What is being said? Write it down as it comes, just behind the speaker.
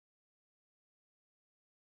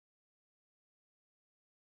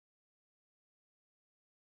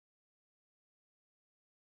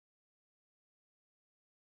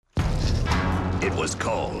It was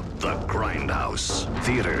called the Grindhouse.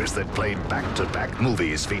 Theaters that played back-to-back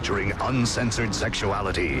movies featuring uncensored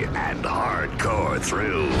sexuality and hardcore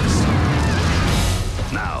thrills.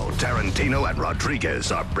 Now, Tarantino and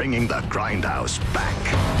Rodriguez are bringing the Grindhouse back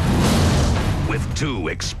with 2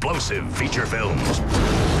 explosive feature films.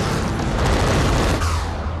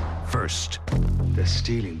 First, they're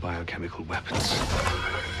stealing biochemical weapons.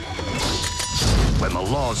 When the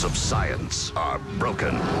laws of science are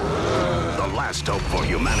broken, the last hope for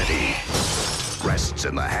humanity rests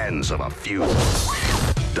in the hands of a few.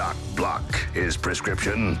 Doc Block, his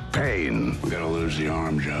prescription, pain. We gotta lose the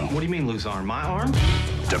arm, Joe. What do you mean lose arm? My arm?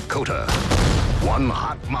 Dakota, one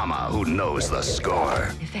hot mama who knows the score.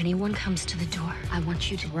 If anyone comes to the door, I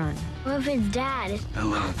want you to run. What if it's Dad?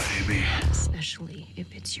 Hello, baby. Especially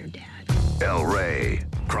if it's your dad. El Rey,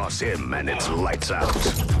 cross him and it's lights out.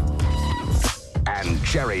 And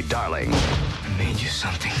Jerry Darling. I made you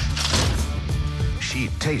something. She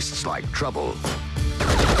tastes like trouble.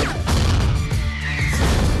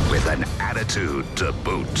 With an attitude to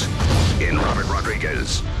boot. In Robert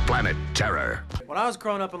Rodriguez, Planet Terror. When I was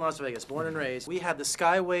growing up in Las Vegas, born and raised, we had the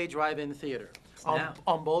Skyway Drive-In Theater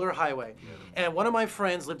on Boulder Highway. Yeah. And one of my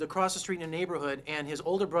friends lived across the street in a neighborhood, and his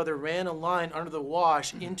older brother ran a line under the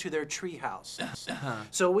wash into their treehouse.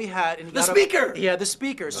 So we had... And the speaker! Yeah, the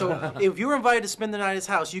speaker. So if you were invited to spend the night at his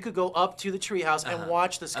house, you could go up to the treehouse and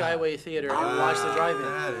watch the Skyway Theater and watch the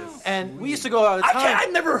drive-in. And we used to go all the time.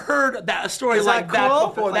 I've never heard a story like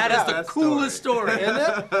that before. That is the coolest story. Isn't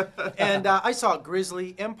it? And I saw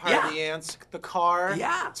Grizzly, Empire of the Ants, The Car,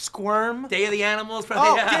 Squirm. Day of the Animals. Day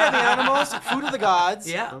of the Animals, Food of the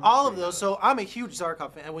Gods, all of those. So I'm a huge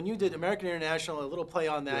Zarkov fan. And when you did American International, a little play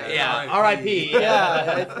on that. R.I.P.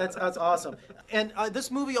 Yeah, that's awesome. And this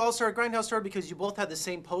movie also, Grindhouse, started because you both had the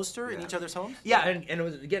same poster in each other's homes? Yeah, and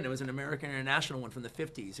it was an American International one from the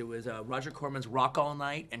 50s. It was Roger Corman's Rock All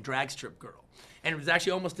Night and Drag Strip Girl. And it was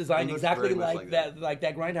actually almost designed exactly like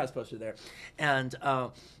that Grindhouse poster there. And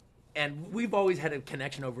we've always had a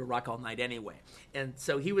connection over Rock All Night anyway. And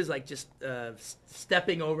so he was like just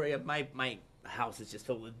stepping over. My house is just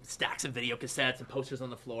filled with stacks of video cassettes and posters on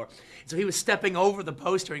the floor. So he was stepping over the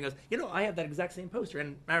poster and goes, I have that exact same poster.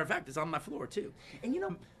 And matter of fact, it's on my floor too. And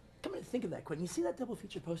come to think of that, Quentin, you see that double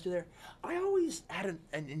feature poster there? I always had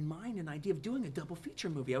in mind an idea of doing a double feature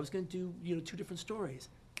movie. I was going to do 2 different stories.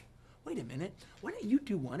 Wait a minute, why don't you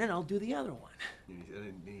do one and I'll do the other one?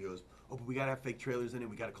 And he goes, but we gotta have fake trailers in it,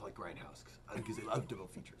 we gotta call it Grindhouse, because they love double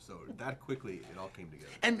features. So that quickly, it all came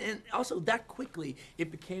together. And also that quickly,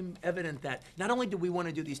 it became evident that not only did we want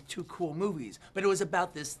to do these 2 cool movies, but it was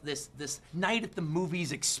about this night at the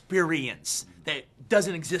movies experience that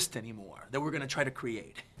doesn't exist anymore, that we're gonna try to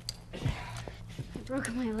create. I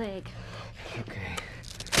broke my leg. Okay,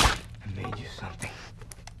 I made you something.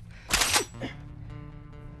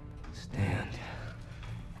 Stand.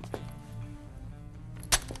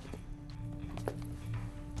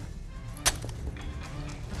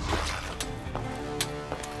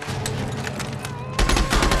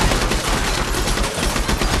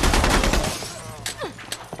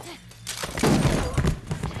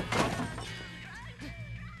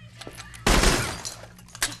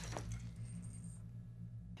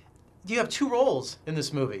 You have 2 roles in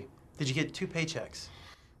this movie. Did you get 2 paychecks?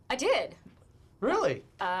 I did. Really?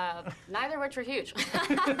 Neither which were huge.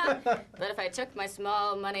 But if I took my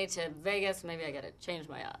small money to Vegas, maybe I gotta change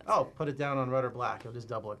my odds. Oh, put it down on red or black. You'll just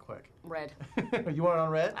double it quick. Red. You want it on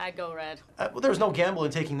red? I'd go red. Well, there was no gamble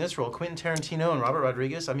in taking this role. Quentin Tarantino and Robert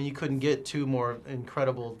Rodriguez. I mean, you couldn't get 2 more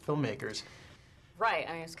incredible filmmakers. Right.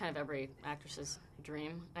 I mean, it's kind of every actress's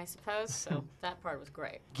dream, I suppose. So that part was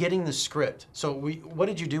great. Getting the script. So what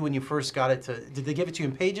did you do when you first got it did they give it to you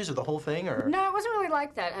in pages or the whole thing, or? No, it wasn't really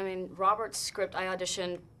like that. I mean, Robert's script, I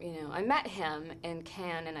auditioned, I met him in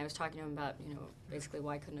Cannes and I was talking to him about, basically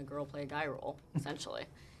why couldn't a girl play a guy role, essentially.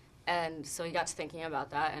 And so he got to thinking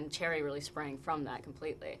about that, and Cherry really sprang from that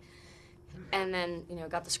completely. And then,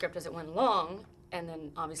 got the script as it went along, and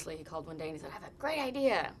then obviously he called one day and he said, I have a great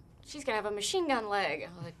idea. She's gonna have a machine gun leg.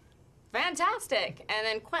 I was like, fantastic. And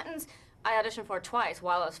then Quentin's, I auditioned for twice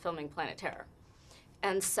while I was filming Planet Terror.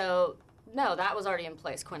 And so, no, that was already in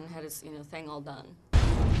place. Quentin had his, thing all done.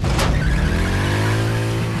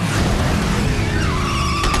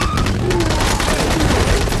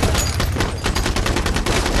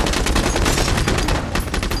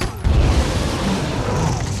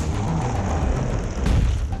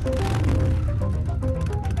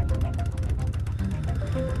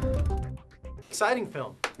 Exciting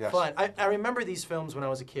film. Yes. Fun. I remember these films when I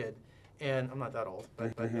was a kid. and I'm not that old,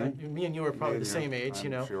 but me and you are probably the same age, you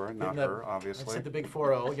know. Sure, not her, obviously. It's at the big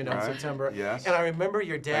 4-0, you know, in September. Yes. And I remember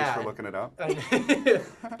your dad. Thanks for looking it up.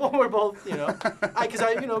 Well, we're both, you know, because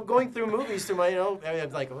I, you know, going through movies through my, you know, I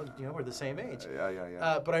was like, well, you know, we're the same age.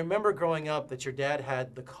 Yeah. But I remember growing up that your dad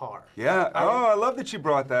had the car. Yeah. I love that you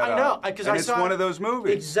brought that up. I know, because I saw it's one of those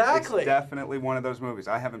movies. Exactly. It's definitely one of those movies.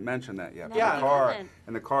 I haven't mentioned that yet. No,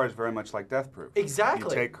 But the car is very much like Death Proof.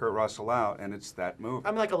 Exactly. You take Kurt Russell out, and it's that movie.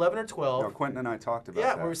 I'm like 11 or 12. No, Quentin and I talked about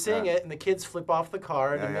that. Yeah, we were seeing it, and the kids flip off the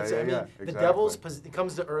car. And the devil's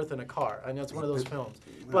comes to earth in a car. I know it's one of those films.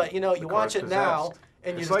 But, you know, you watch it now,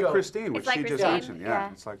 and you it's just like go, Christine, which she just mentioned. Yeah,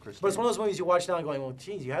 it's like Christine. But it's one of those movies you watch now and going, well,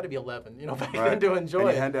 geez, you had to be 11, you know, back then to enjoy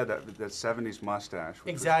it. And you had that 70s mustache,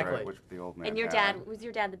 which exactly. was great, which the old man And your had. was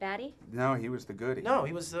your dad the baddie? No, he was the goodie. No,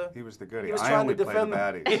 he was the goodie. He was I only played the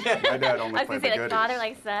baddie. My dad only played the goodies. Like father,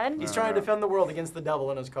 like son. He's trying to defend the world against the devil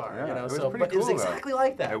in his car. Yeah, you know, it was so pretty but cool, it was exactly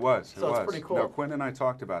like that. It was. So it's pretty cool. No, Quentin and I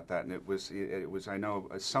talked about that, and it was I know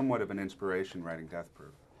somewhat of an inspiration writing Death Proof.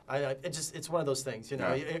 It's one of those things, you know.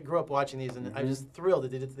 I grew up watching these, and I'm just thrilled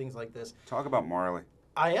that they did things like this. Talk about Marley.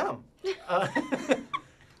 I am.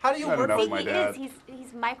 How do you work See, with my dad? He's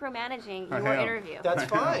micromanaging your interview. That's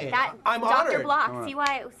fine. I'm honored. Dr. Block. See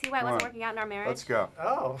why it wasn't working out in our marriage? Let's go.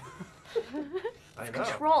 Oh. I know.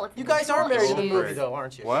 Control. You guys are married in the issues. movie, though,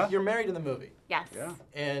 aren't you? What? You're married in the movie. Yes. Yeah.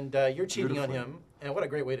 And you're cheating on him. And what a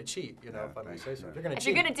great way to cheat, you know, if I may say so. If you're going to If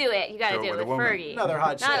cheat. you're gonna do it, you gotta do it with Fergie. Another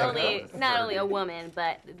hot chick. Not only a woman,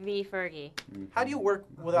 but the Fergie. How do you work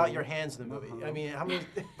without your hands in the movie? I mean, how many...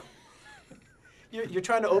 You're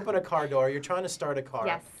trying to open a car door. You're trying to start a car.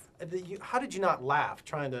 Yes. How did you not laugh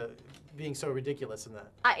being so ridiculous in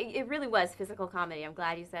that? It really was physical comedy. I'm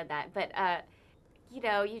glad you said that. But, you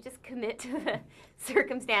know, you just commit to the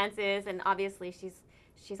circumstances, and obviously she's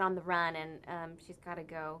on the run, and she's got to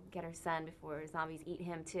go get her son before zombies eat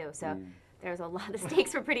him, too. So there's a lot, the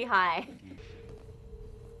stakes were pretty high.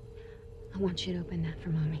 I want you to open that for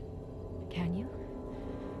Mommy. Can you?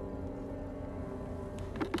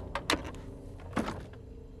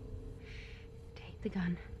 Take the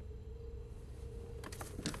gun.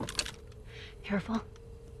 Careful.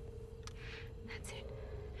 That's it.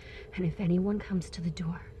 And if anyone comes to the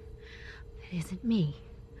door that isn't me,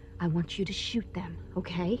 I want you to shoot them,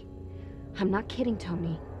 okay? I'm not kidding,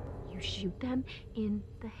 Tony. You shoot them in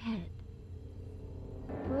the head.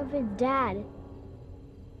 What if it's Dad?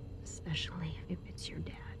 Especially if it's your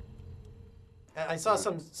dad. I saw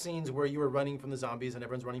some scenes where you were running from the zombies and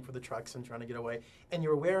everyone's running for the trucks and trying to get away, and you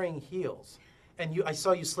were wearing heels. And I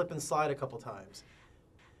saw you slip and slide a couple times.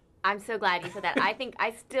 I'm so glad you said that.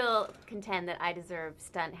 I still contend that I deserve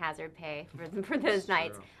stunt hazard pay for those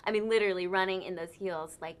nights. I mean, literally running in those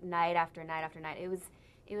heels like night after night after night. It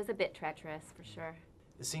was a bit treacherous for sure.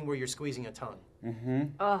 The scene where you're squeezing a tongue. Mm-hmm.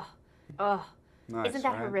 Oh. Nice, Isn't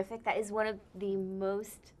that right? horrific? That is one of the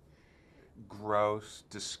most gross,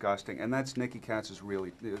 disgusting, and that's Nicky Katz's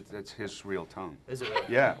that's his real tongue. Is it really?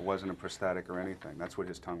 Yeah, it wasn't a prosthetic or anything. That's what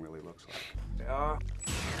his tongue really looks like.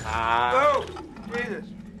 Oh, Jesus.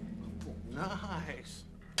 Nice.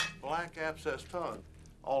 Black abscess tongue.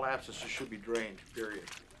 All abscesses should be drained, period.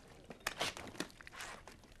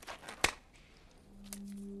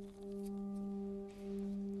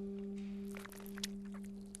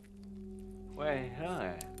 Wait,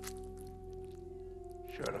 hi.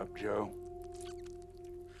 Shut up, Joe.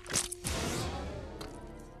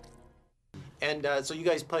 And so you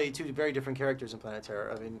guys play two very different characters in Planet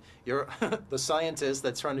Terror. I mean, you're the scientist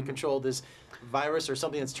that's trying to control this virus or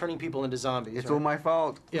something that's turning people into zombies. It's all my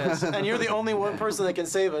fault. Yes, and you're the only one person that can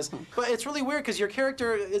save us. But it's really weird because your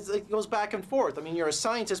character it goes back and forth. I mean, you're a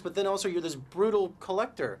scientist, but then also you're this brutal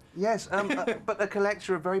collector. Yes, but a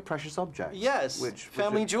collector of very precious objects. Yes,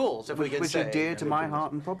 family jewels, if we could say. Which are dear to my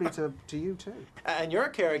heart and probably to you too. And your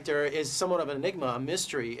character is somewhat of an enigma, a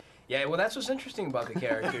mystery. Yeah, well, that's what's interesting about the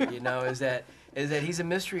character, you know, is that he's a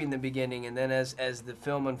mystery in the beginning, and then as the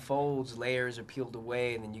film unfolds, layers are peeled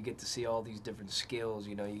away, and then you get to see all these different skills.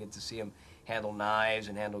 You know, you get to see him handle knives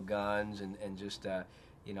and handle guns, and just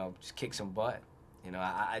you know, just kick some butt. You know,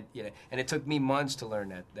 you know, and it took me months to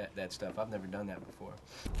learn that stuff. I've never done that before.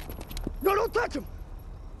 No, don't touch him.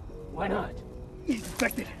 Why not? He's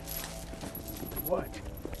infected. What?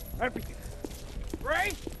 Everything.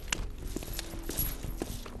 Ray?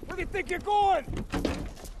 Where do you think you're going?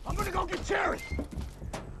 I'm gonna go get Cherry.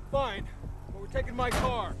 Fine, but we're taking my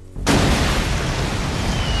car.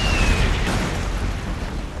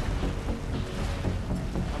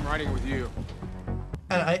 I'm riding with you.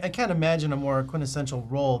 And I can't imagine a more quintessential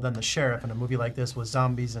role than the sheriff in a movie like this with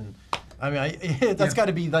zombies and. I mean, that's got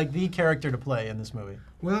to be like the character to play in this movie.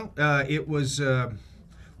 Well, it was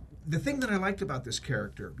the thing that I liked about this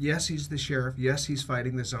character, yes, he's the sheriff, yes, he's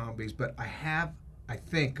fighting the zombies, but I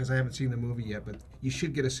think, because I haven't seen the movie yet, but you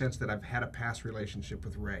should get a sense that I've had a past relationship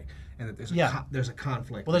with Ray, and that there's a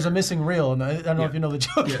conflict. Well, there's a missing reel, and I don't know if you know the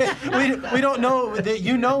joke. we don't know that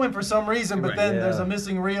you know him for some reason, but then there's a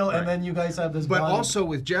missing reel, and then you guys have this. But bond. also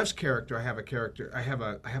with Jeff's character, I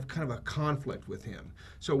have kind of a conflict with him.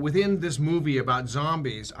 So within this movie about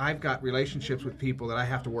zombies, I've got relationships with people that I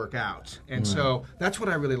have to work out, and so that's what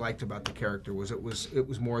I really liked about the character. Was it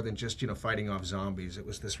was more than just fighting off zombies. It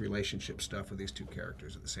was this relationship stuff with these two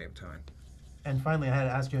characters at the same time. And finally, I had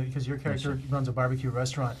to ask you, because your character runs a barbecue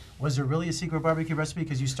restaurant, was there really a secret barbecue recipe?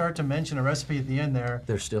 Because you start to mention a recipe at the end there.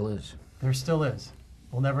 There still is. There still is.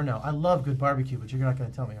 We'll never know. I love good barbecue, but you're not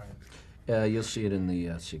going to tell me, are you? You'll see it in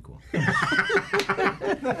the sequel.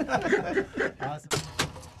 Awesome.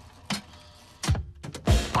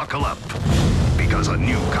 Buckle up, because a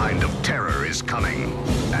new kind of terror is coming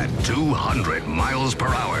at 200 miles per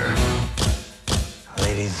hour.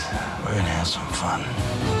 Ladies, we're gonna have some fun.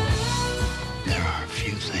 There are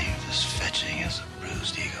few things as fetching as a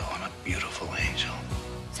bruised ego and a beautiful angel.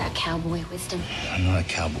 Is that cowboy wisdom? I'm not a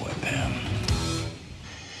cowboy, Pam.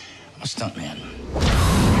 I'm a stuntman.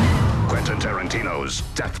 Quentin Tarantino's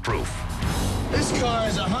Death Proof. This car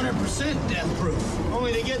is 100% death-proof.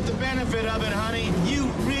 Only to get the benefit of it, honey, you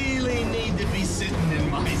really need to be sitting in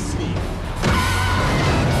my seat.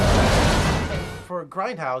 For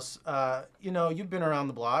Grindhouse, you've been around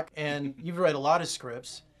the block, and you've read a lot of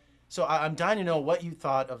scripts. So I'm dying to know what you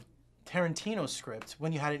thought of Tarantino's script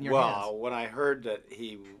when you had it in your hands. Well, when I heard that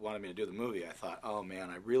he wanted me to do the movie, I thought, oh man,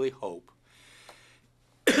 I really hope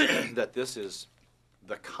that this is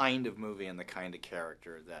the kind of movie and the kind of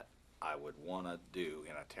character that I would want to do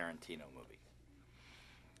in a Tarantino movie.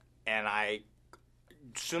 And as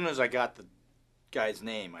soon as I got the guy's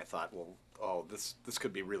name, I thought, well, this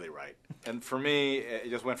could be really right. And for me, it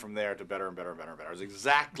just went from there to better and better and better and better. It was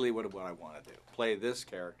exactly what I want to do. Play this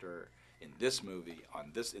character in this movie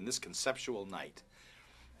in this conceptual night,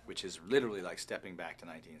 which is literally like stepping back to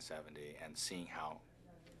 1970 and seeing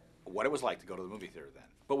what it was like to go to the movie theater then,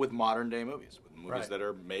 but with modern day movies, with movies that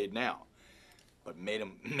are made now, but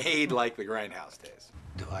made like the Grindhouse days.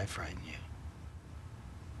 Do I frighten you?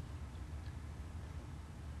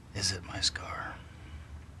 Is it my scar?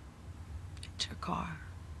 It's your car.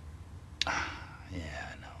 Yeah,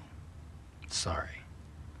 I know. Sorry.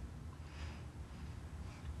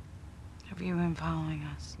 Have you been following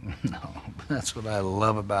us? No, but that's what I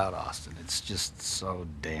love about Austin. It's just so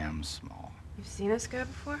damn small. You've seen us go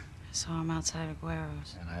before? I saw him outside of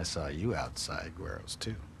Guero's. And I saw you outside Guero's,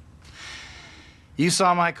 too. You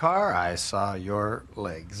saw my car, I saw your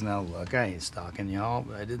legs. Now, look, I ain't stalking y'all,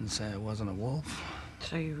 but I didn't say I wasn't a wolf.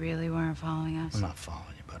 So you really weren't following us? I'm not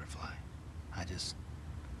following you, Butterfly. I just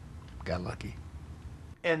got lucky.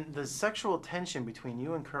 And the sexual tension between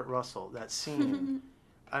you and Kurt Russell, that scene,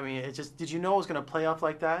 I mean, did you know it was going to play off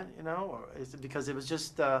like that, Or is it because it was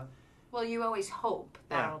just... Well, you always hope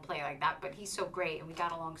that it'll play like that, but he's so great and we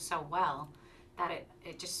got along so well that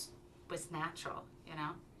it just was natural,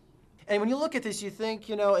 And when you look at this, you think,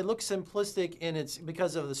 it looks simplistic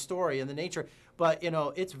because of the story and the nature, but,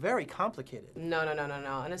 it's very complicated. No.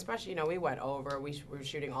 And especially, we went over, we were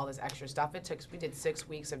shooting all this extra stuff. We did 6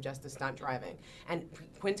 weeks of just the stunt driving. And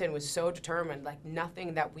Quentin was so determined, like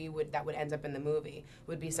nothing that would end up in the movie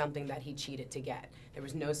would be something that he cheated to get. There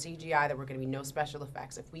was no CGI, there were going to be no special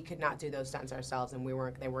effects. If we could not do those stunts ourselves, then they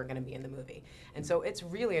weren't going to be in the movie. And so it's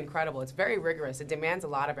really incredible. It's very rigorous. It demands a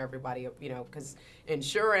lot of everybody, because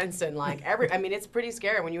insurance and it's pretty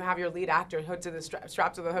scary when you have your lead actor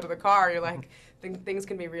strapped to the hood of the car. You're like, things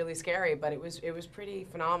can be really scary, but it was pretty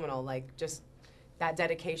phenomenal. Like just that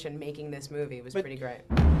dedication making this movie was pretty great.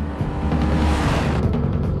 Oh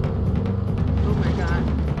my God.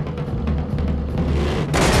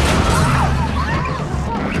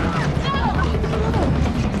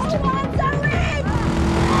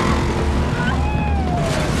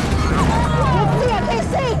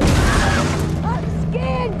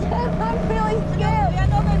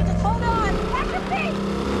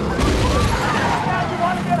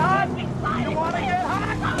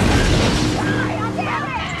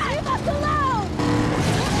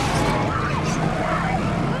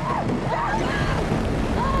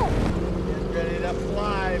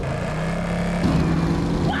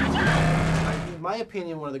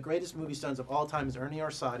 Opinion, one of the greatest movie stunts of all time is Ernie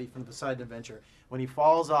Orsatti from Poseidon Adventure when he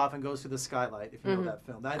falls off and goes through the skylight, if you know that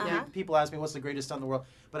film. People ask me what's the greatest stunt in the world,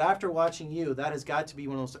 but after watching you, that has got to be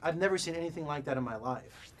one of those. I've never seen anything like that in my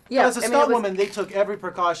life. Yeah, as a stunt woman, they took every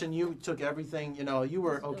precaution. You took everything. You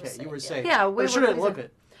were okay. You were safe. Yeah, we sure didn't look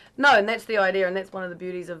it. No, and that's the idea, and that's one of the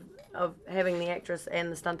beauties of having the actress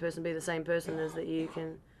and the stunt person be the same person, is that you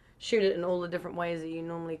can shoot it in all the different ways that you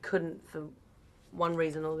normally couldn't for one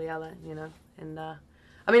reason or the other, you know. And I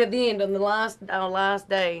mean, at the end, on our last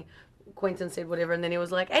day, Quentin said whatever, and then he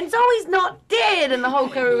was like, "And Zoe's not dead," and the whole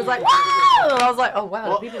crew was like, "Wow!" And I was like, "Oh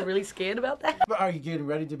wow, are people really scared about that?" Are you getting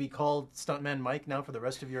ready to be called Stuntman Mike now for the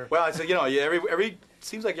rest of your? Well, it's every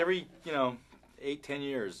seems like every 8-10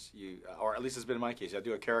 years or at least it's been in my case. I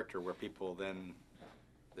do a character where people then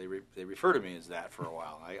they refer to me as that for a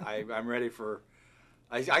while. I'm ready for.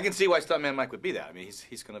 I can see why Stuntman Mike would be that. I mean,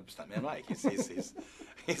 he's going to be Stuntman Mike.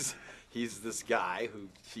 He's this guy who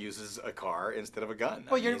uses a car instead of a gun.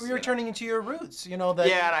 Well, you're turning into your roots, you know. That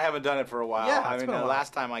yeah, and I haven't done it for a while. Yeah, I mean, been a the while.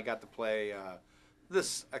 last time I got to play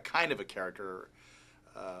a kind of a character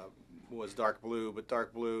was Dark Blue, but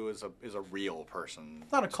Dark Blue is a real person.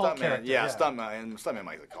 It's not a cult character. Yeah, Stuntman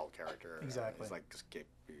Mike's a cult character. Exactly.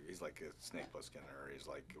 He's like a Snake Plissken, or he's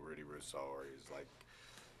like Rudy Russo, or he's like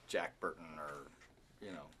Jack Burton, or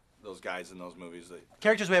those guys in those movies.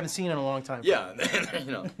 Characters we haven't seen in a long time. Yeah,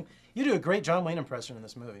 You do a great John Wayne impression in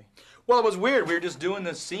this movie. Well, it was weird. We were just doing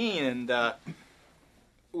this scene, and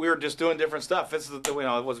we were just doing different stuff. This is it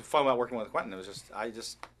was fun about working with Quentin. It was just I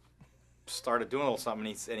just started doing a little something,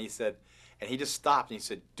 and he said, and he just stopped and he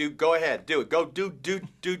said, "Dude, go ahead, do it. Go do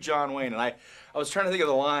John Wayne." And I was trying to think of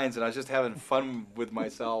the lines, and I was just having fun with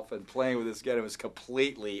myself and playing with this guy. It was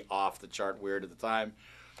completely off the chart weird at the time,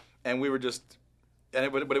 and we were just. But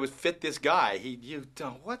it would fit this guy.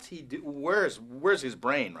 What's he do? Where's his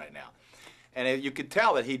brain right now? And you could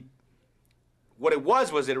tell that what it was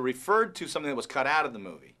that it referred to something that was cut out of the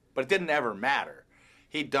movie, but it didn't ever matter.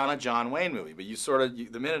 He'd done a John Wayne movie, but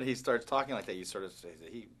the minute he starts talking like that, you sort of say,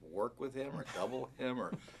 did he work with him or double him,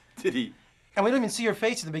 or did he? And we don't even see your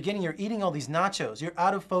face at the beginning. You're eating all these nachos. You're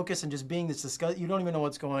out of focus and just being this disgust. You don't even know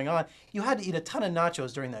what's going on. You had to eat a ton of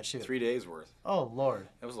nachos during that shoot. 3 days worth. Oh, Lord.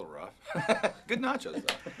 That was a little rough. Good nachos,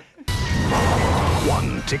 though.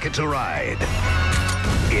 One ticket to ride.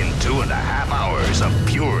 In 2.5 hours of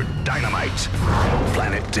pure dynamite.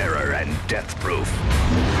 Planet terror and death proof.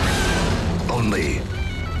 Only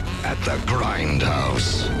at the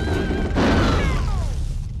Grindhouse.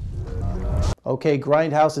 Okay,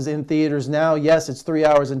 Grindhouse is in theaters now. Yes, it's 3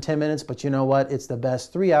 hours and 10 minutes, but you know what? It's the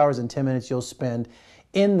best 3 hours and 10 minutes you'll spend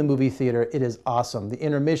in the movie theater. It is awesome. The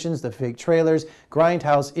intermissions, the fake trailers.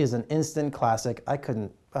 Grindhouse is an instant classic. I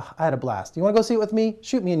had a blast. You want to go see it with me?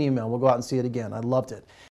 Shoot me an email. We'll go out and see it again. I loved it.